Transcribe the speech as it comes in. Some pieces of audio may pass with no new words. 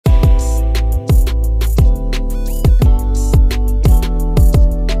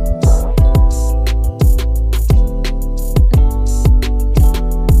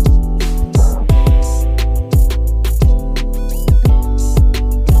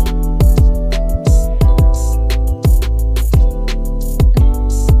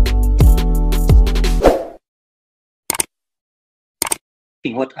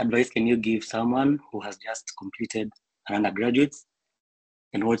what advice can you give someone who has just completed an undergraduate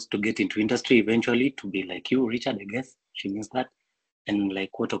and wants to get into industry eventually to be like you, Richard, I guess she means that. And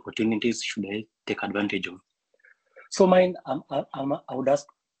like what opportunities should I take advantage of? So mine, I would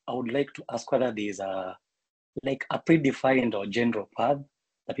like to ask whether there is a predefined or general path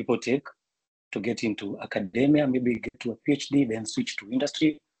that people take to get into academia, maybe get to a PhD, then switch to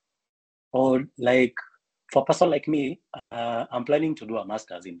industry. Or like for a person like me, I'm planning to do a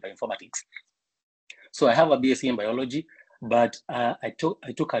master's in bioinformatics. So I have a BSc in biology, but I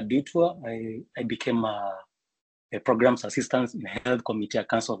took a detour. I became a programs assistant in Health Committee at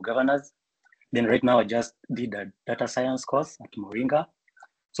Council of Governors. Then right now I just did a data science course at Moringa,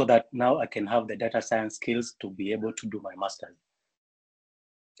 so that now I can have the data science skills to be able to do my master's.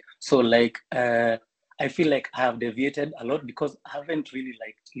 So like, I feel like I have deviated a lot because I haven't really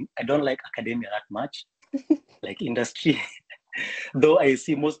I don't like academia that much, like industry. Though I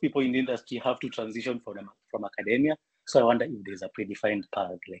see most people in the industry have to transition from academia. So I wonder if there's a predefined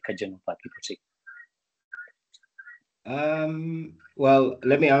path, like a general path people take. Well,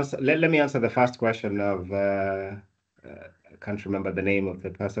 let me answer. Let me answer the first question of I can't remember the name of the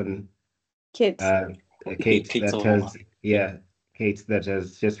person. Kate. Kate that has Kate that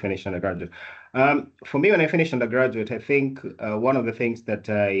has just finished undergraduate. For me, when I finished undergraduate, I think one of the things that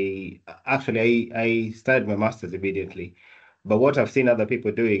I started my master's immediately, but what I've seen other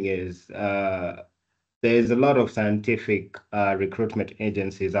people doing is there's a lot of scientific recruitment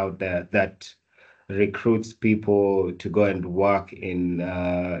agencies out there that recruits people to go and work in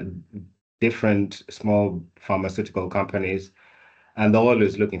different small pharmaceutical companies, and they're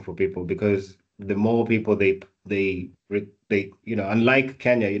always looking for people because the more people they unlike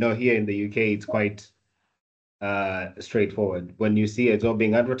Kenya, here in the UK it's quite straightforward. When you see a job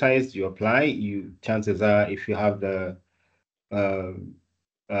being advertised, you apply. Chances are, if you have the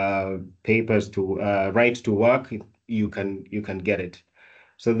papers to right to work, you can get it.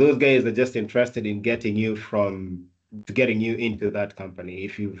 So those guys are just interested in getting you into that company.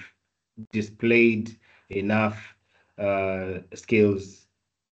 If you've displayed enough skills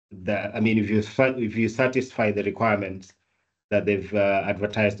if you satisfy the requirements that they've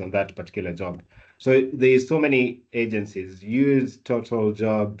advertised on that particular job. So there's so many agencies. Use Total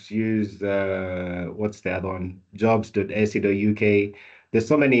Jobs, use what's the other one? Jobs.ac.uk. There's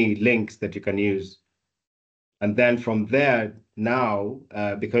so many links that you can use. And then from there now,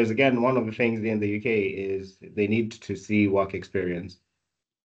 because again, one of the things in the UK is they need to see work experience.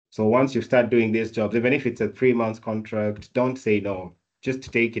 So once you start doing these jobs, even if it's a 3-month contract, don't say no.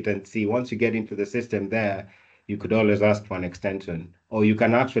 Just take it and see. Once you get into the system there, you could always ask for an extension. Or you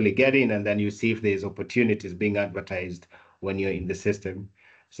can actually get in and then you see if there's opportunities being advertised when you're in the system.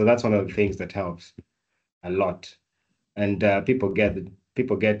 So that's one of the things that helps a lot. And people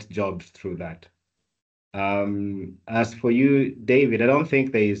get jobs through that. As for you, David, I don't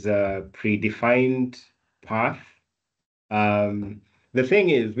think there is a predefined path. The thing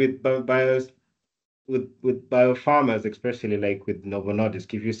is with biopharmers, especially like with Novo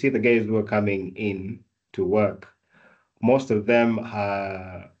Nordisk, if you see the guys who are coming in to work, most of them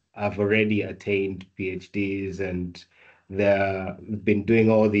have already attained PhDs and they've been doing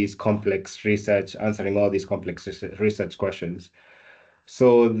all these complex research, answering all these complex research questions.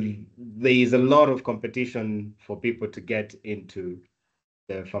 So there is a lot of competition for people to get into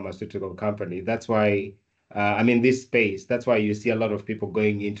the pharmaceutical company. That's why, this space, that's why you see a lot of people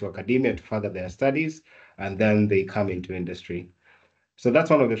going into academia to further their studies, and then they come into industry. So that's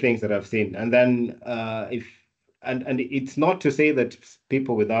one of the things that I've seen. And then and it's not to say that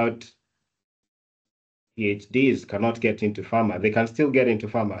people without PhDs cannot get into pharma. They can still get into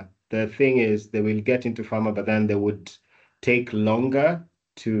pharma. The thing is, they will get into pharma, but then they would take longer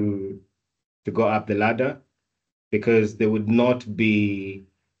to go up the ladder because they would not be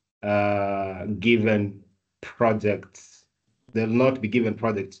given projects. They'll not be given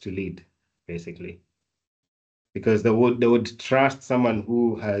projects to lead, basically, because they would trust someone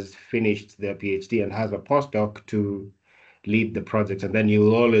who has finished their PhD and has a postdoc to lead the project, and then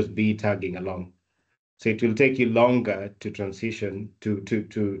you'll always be tagging along. So it will take you longer to transition to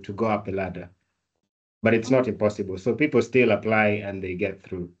go up the ladder, but it's not impossible. So people still apply and they get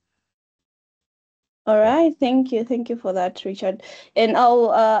through. All right, thank you for that, Richard. And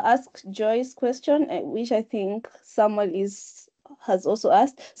I'll ask Joy's question, which I think someone has also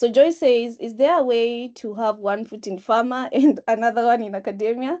asked. So Joy says, is there a way to have one foot in pharma and another one in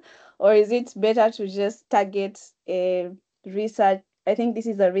academia, or is it better to just target research? I think this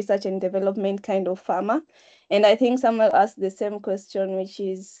is a research and development kind of pharma, And I think Samuel asked the same question, which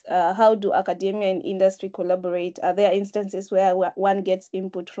is how do academia and industry collaborate? Are there instances where one gets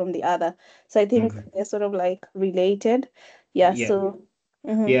input from the other? So I think they're sort of like related. Yeah. Yeah. So.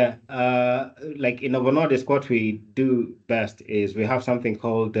 Yeah, like in Novo Nordisk, what we do best is we have something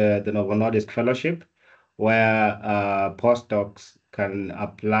called the Novo Nordisk Fellowship, where postdocs can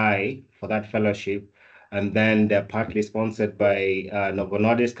apply for that fellowship, and then they're partly sponsored by Novo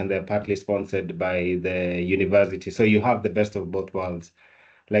Nordisk and they're partly sponsored by the university. So you have the best of both worlds.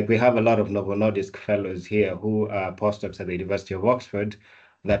 Like we have a lot of Novo Nordisk fellows here who are postdocs at the University of Oxford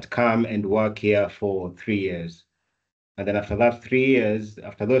that come and work here for 3 years. And then after those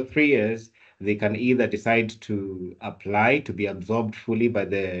 3 years, they can either decide to apply to be absorbed fully by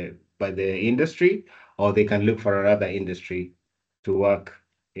the industry, or they can look for another industry to work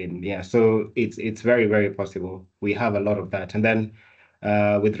in. Yeah, so it's very, very possible. We have a lot of that. And then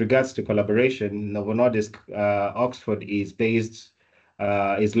with regards to collaboration, Novo Nordisk Oxford is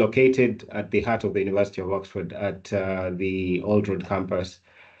located at the heart of the University of Oxford at the Old Road campus.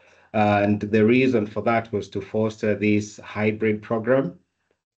 And the reason for that was to foster this hybrid program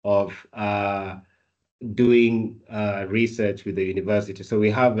of doing research with the university. So we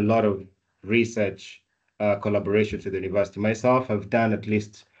have a lot of research collaborations with the university. Myself, I've done at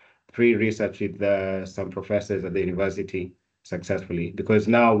least 3 research with some professors at the university successfully, because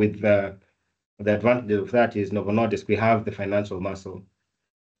now with the advantage of that is Novo Nordisk, we have the financial muscle.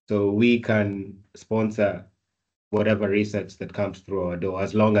 So we can sponsor whatever research that comes through our door,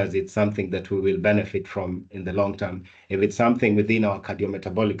 as long as it's something that we will benefit from in the long term. If it's something within our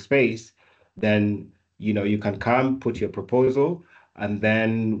cardiometabolic space, then you can come, put your proposal, and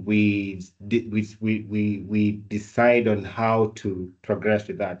then we decide on how to progress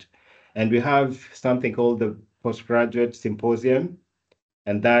with that. And we have something called the postgraduate symposium,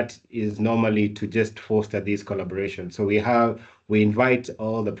 and that is normally to just foster these collaborations. So we invite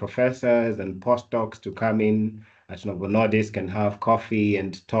all the professors and postdocs to come in at Novo Nordisk and have coffee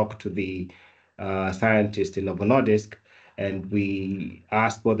and talk to the scientists in Novo Nordisk, and we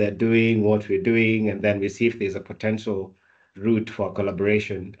ask what they're doing, what we're doing, and then we see if there's a potential route for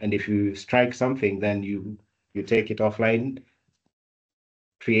collaboration. And if you strike something, then you take it offline,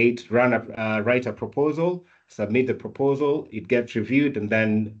 write a proposal, submit the proposal, it gets reviewed, and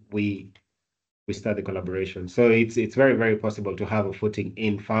then we start the collaboration. So it's very, very possible to have a footing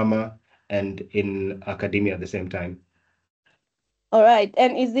in pharma and in academia at the same time. All right.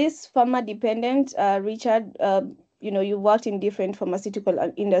 And is this pharma dependent, Richard? You worked in different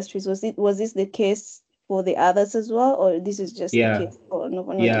pharmaceutical industries. Was this the case for the others as well, or this is just the case for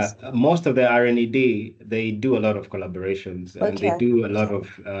Novo Nordisk? Yeah, most of the R&D, they do a lot of collaborations and they do a lot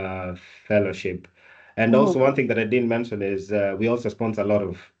of fellowship. And also one thing that I didn't mention is we also sponsor a lot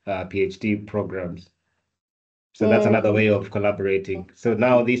of PhD programs. So that's another way of collaborating. So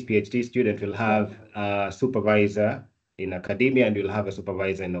now these PhD students will have a supervisor in academia and you'll have a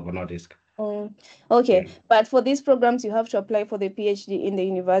supervisor in Novo Nordisk. Okay, but for these programs, you have to apply for the PhD in the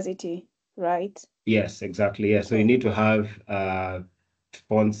university, right? Yes, exactly. Yeah, so you need to have a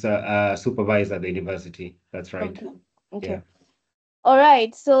supervisor at the university. That's right. Okay. Yeah. All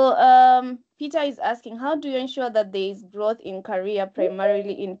right. So Peter is asking, how do you ensure that there is growth in career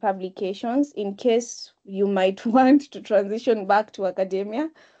primarily in publications in case you might want to transition back to academia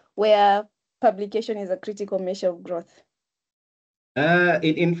where publication is a critical measure of growth?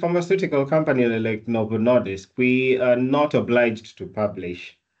 In pharmaceutical company like Novo Nordisk, we are not obliged to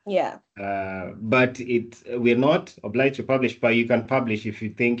publish. Yeah. But we're not obliged to publish, but you can publish if you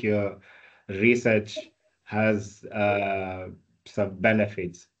think your research has some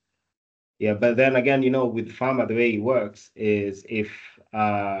benefits. Yeah, but then again, with pharma, the way it works is if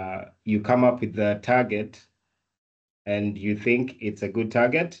you come up with the target and you think it's a good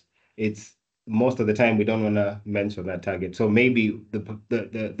target, it's most of the time we don't want to mention that target. So maybe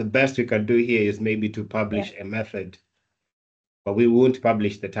the best we can do here is maybe to publish a method, but we won't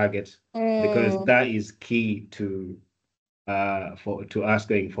publish the target because that is key to us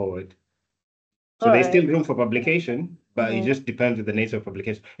going forward. So there's still room for publication, but it just depends on the nature of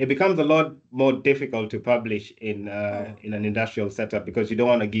publication. It becomes a lot more difficult to publish in an industrial setup because you don't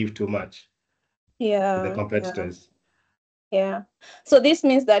want to give too much to the competitors. Yeah. So this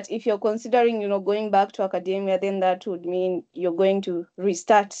means that if you're considering, going back to academia, then that would mean you're going to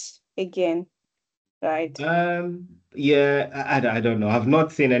restart again, right? Yeah, I don't know. I've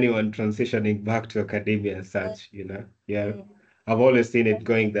not seen anyone transitioning back to academia as such, Yeah. I've always seen it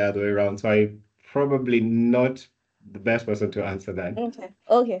going the other way around. So I'm probably not the best person to answer that.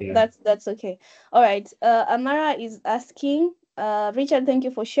 Okay. Yeah. That's okay. All right. Amara is asking, Richard, thank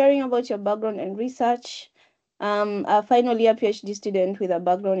you for sharing about your background and research. A final year PhD student with a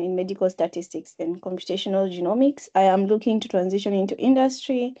background in medical statistics and computational genomics. I am looking to transition into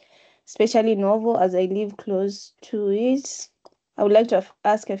industry, especially Novo, as I live close to it. I would like to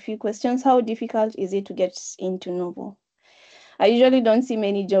ask a few questions. How difficult is it to get into Novo? I usually don't see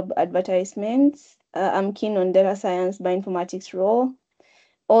many job advertisements. I'm keen on data science, bioinformatics role.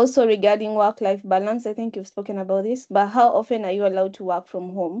 Also, regarding work-life balance, I think you've spoken about this, but how often are you allowed to work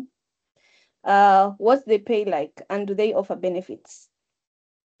from home? What's the pay like, and do they offer benefits?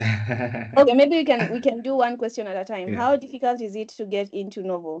 Okay, maybe we can do one question at a time. Yeah. How difficult is it to get into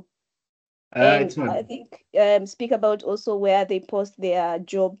Novo? And It's not. I think speak about also where they post their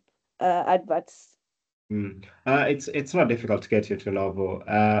job adverts. It's not difficult to get into Novo.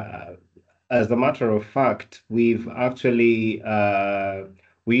 As a matter of fact, we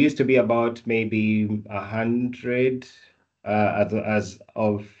used to be about maybe 100 as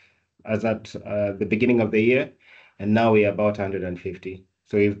of as at the beginning of the year, and now we're about 150.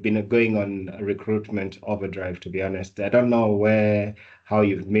 So we've been going on a recruitment overdrive, to be honest. I don't know how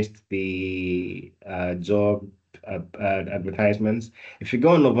you've missed the job advertisements. If you go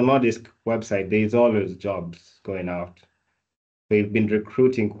on Novo Nordisk website, there's always jobs going out. We've been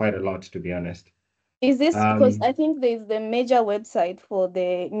recruiting quite a lot, to be honest. Is this because Um, I think there's the major website for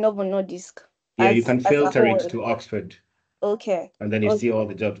the Novo Nordisk yeah, you can as a filter it whole? to Oxford, Okay. and then you see Okay. all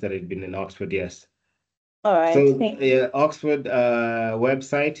the jobs that have been in Oxford. Yes. All right. So Thank you. Oxford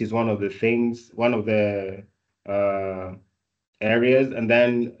website is one of the things, one of the uh, areas, and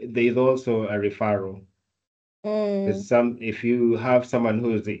then there's also a referral. Mm, If you have someone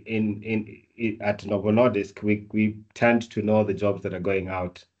who's at Novo Nordisk, we tend to know the jobs that are going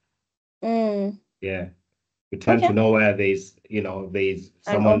out. mm. Yeah. We tend Okay. to know where there's And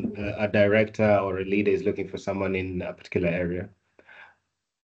someone, a director or a leader is looking for someone in a particular area.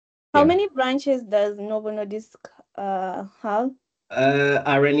 how Yeah. many branches does Novo Nordisk have?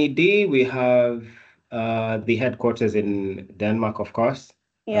 RNED, we have the headquarters in Denmark, of course.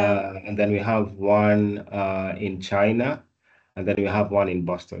 Yeah. And then we have one in China, and then we have one in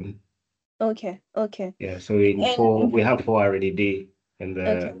Boston. Okay. Okay. Yeah, so we And have four RNED in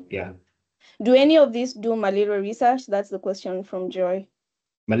okay. yeah. Do any of these do malaria research? That's the question from Joy.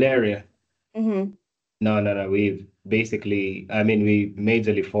 Malaria. Mm-hmm. No. I mean, we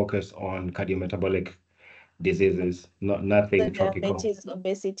majorly focus on cardiometabolic diseases, not The nothing tropical. diabetes,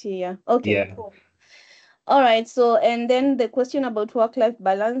 obesity, yeah. Okay, Yeah, cool. All right. So, and then the question about work-life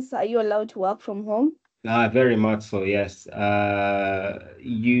balance, are you allowed to work from home? very much so, yes.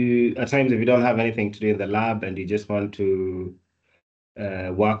 You at times if you don't have anything to do in the lab and you just want to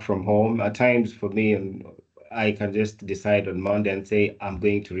work from home, at times for me, I can just decide on Monday and say, I'm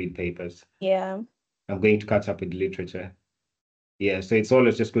going to read papers. Yeah. I'm going to catch up with literature. Yeah, so it's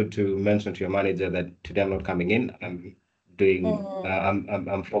always just good to mention to your manager that today I'm not coming in. Mm,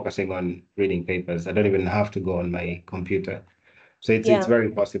 I'm focusing on reading papers. I don't even have to go on my computer. So it's yeah.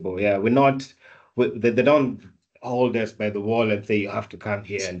 very possible. Yeah, they don't hold us by the wall and say you have to come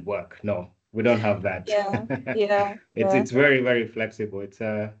here and work. No, we don't have that. Yeah. Yeah. Yeah. It's very, very flexible. It's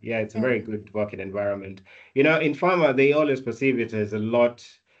a very Mm, good working environment. You know, in pharma, they always perceive it as a lot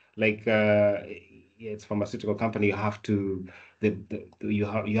like yeah, it's pharmaceutical company. You have to you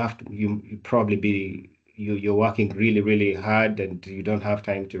have to you probably be you're working really, really hard and you don't have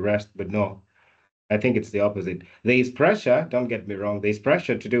time to rest. But no. I think it's the opposite. There is pressure, don't get me wrong, there's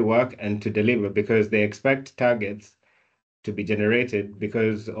pressure to do work and to deliver because they expect targets to be generated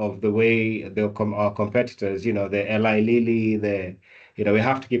because of the way our competitors, the Eli Lilly, we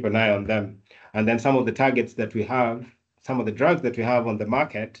have to keep an eye on them. And then some of the targets that we have, some of the drugs that we have on the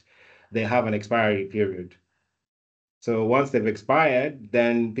market, they have an expiry period. So once they've expired,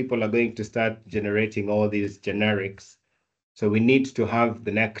 then people are going to start generating all these generics. So we need to have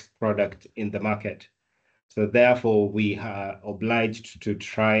the next product in the market. So therefore, we are obliged to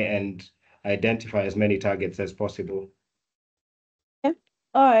try and identify as many targets as possible. yeah.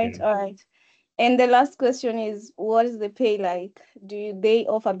 All right. Yeah. All right. And the last question is, what is the pay like? Do they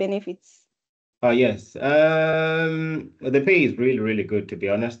offer benefits? Yes. The pay is really, really good, to be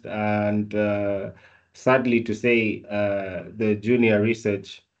honest. And sadly to say, the junior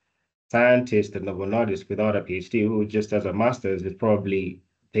research scientist at Novo Nordisk without a PhD, who just has a master's, is probably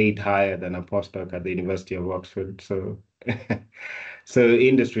paid higher than a postdoc at the University of Oxford. So, so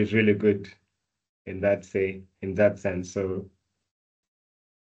industry is really good in that sense. So.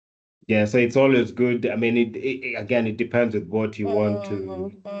 Yeah, so it's always good. I mean, again, it depends with what you want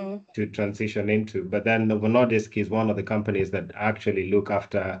Mm, mm, to transition into. But then Novo Nordisk is one of the companies that actually look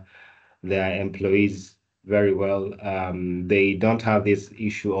after their employees very well. They don't have this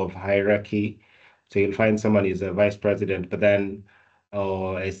issue of hierarchy. So you'll find someone is a vice president, but then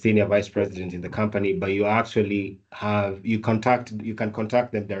or a senior vice president in the company, but you actually you can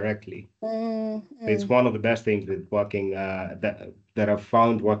contact them directly. It's one of the best things with working that I've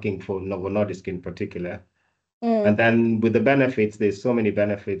found working for Novo Nordisk in particular. And then with the benefits, there's so many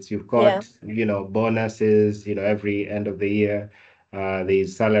benefits. You've got, bonuses, every end of the year.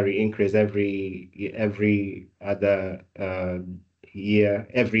 There's salary increase every other year,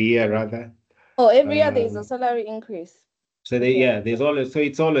 every year rather. Oh, every year there is a salary increase. So there's always, so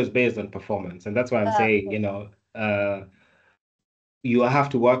it's always based on performance. And that's why I'm saying, you have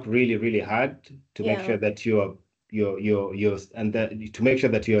to work really, really hard to make sure that to make sure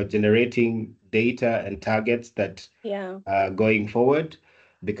that you're generating data and targets that going forward,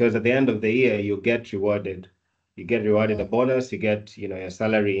 because at the end of the year you get rewarded. You get rewarded a bonus, you get your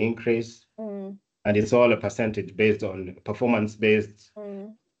salary increase, and it's all a percentage based on performance based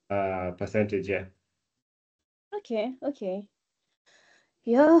percentage. Yeah. Okay.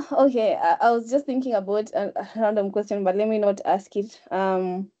 Yeah, okay. I was just thinking about a random question, but let me not ask it.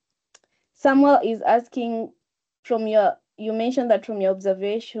 Samuel is asking, you mentioned that from your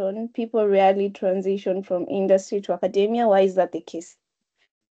observation, people rarely transition from industry to academia. Why is that the case?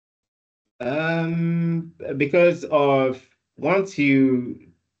 Because of once you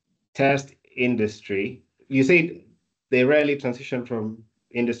test industry, you say they rarely transition from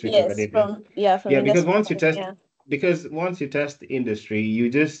industry to academia. From industry because once you test industry, you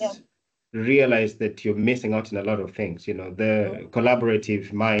just realize that you're missing out on a lot of things. The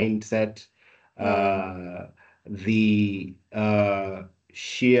collaborative mindset, the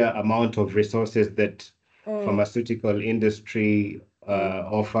sheer amount of resources that pharmaceutical industry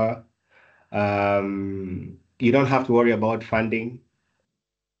offer. You don't have to worry about funding.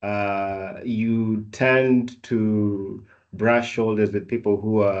 You tend to brush shoulders with people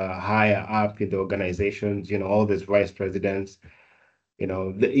who are higher up in the organizations, all these vice presidents.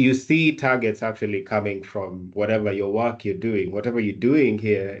 You see targets actually coming from whatever you're doing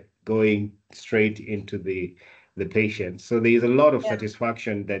here, going straight into the patient. So there's a lot of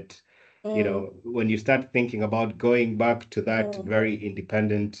satisfaction that, when you start thinking about going back to that very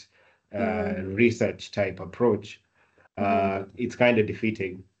independent research type approach, it's kind of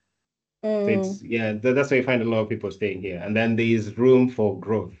defeating. So that's why you find a lot of people staying here. And then there's room for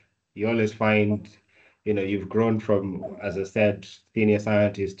growth. You always find, you've grown from, as I said, senior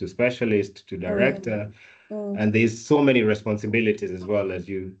scientist to specialist to director, and there's so many responsibilities as well as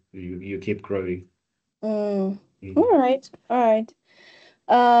you keep growing. All right.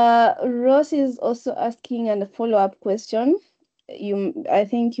 Ross is also asking a follow-up question. I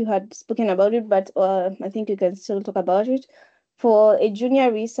think you had spoken about it, but I think you can still talk about it. For a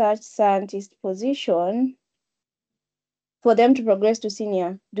junior research scientist position, for them to progress to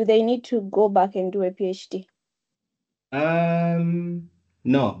senior, do they need to go back and do a PhD?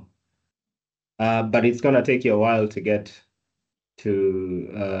 No. But it's gonna take you a while to get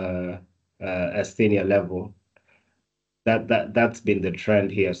to a senior level. That's been the trend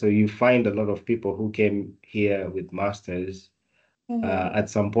here. So you find a lot of people who came here with masters. At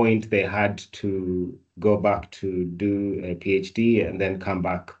some point, they had to go back to do a PhD and then come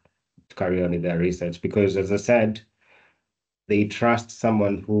back to carry on in their research because, as I said, they trust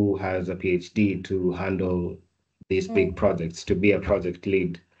someone who has a PhD to handle these big projects, to be a project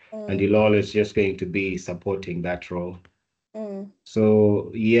lead, and you're always just going to be supporting that role.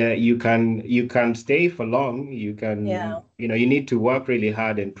 So you can stay for long. You can, you need to work really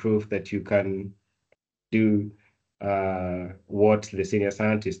hard and prove that you can do what the senior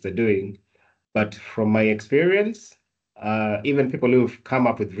scientists are doing. But from my experience, even people who've come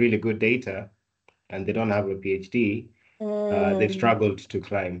up with really good data and they don't have a PhD, they've struggled to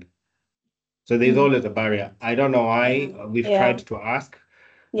climb. So there's always a barrier. I don't know why. We've tried to ask,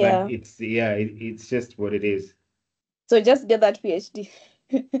 but it's just what it is. So just get that PhD.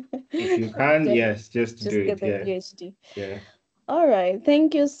 If you can, yes, just do get it. the Yeah. PhD. Yeah. All right.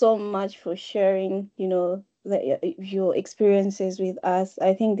 Thank you so much for sharing, your experiences with us.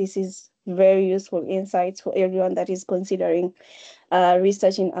 I think this is very useful insights for everyone that is considering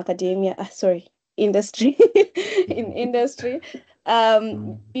research in academia. Sorry, industry in industry.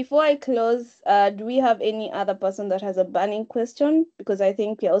 Before I close, do we have any other person that has a burning question? Because I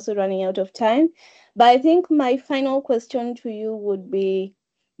think we're also running out of time. But I think my final question to you would be,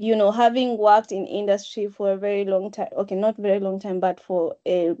 having worked in industry for a very long time, okay, not very long time, but for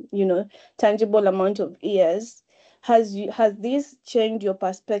a, tangible amount of years, has this changed your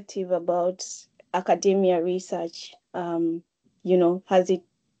perspective about academia research? Has it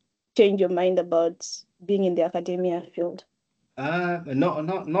changed your mind about being in the academia field?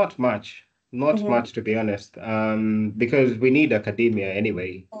 Not much. Not Mhm. much, to be honest, because we need academia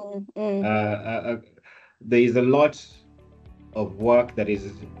anyway. There is a lot of work that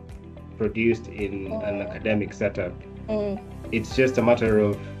is produced in an academic setup. It's just a matter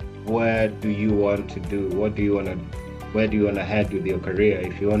of where do you want to do, where do you want to head with your career,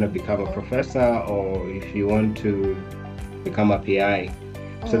 if you want to become a professor or if you want to become a PI.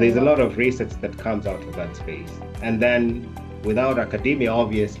 So there's a lot of research that comes out of that space. And then without academia,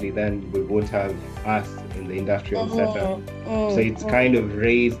 obviously, then we won't have us in the industrial setup. So it's kind of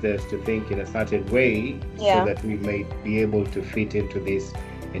raised us to think in a certain way so that we may be able to fit into this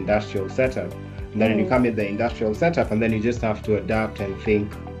industrial setup. And then you come in the industrial setup and then you just have to adapt and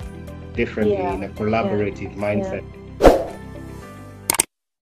think differently in a collaborative mindset.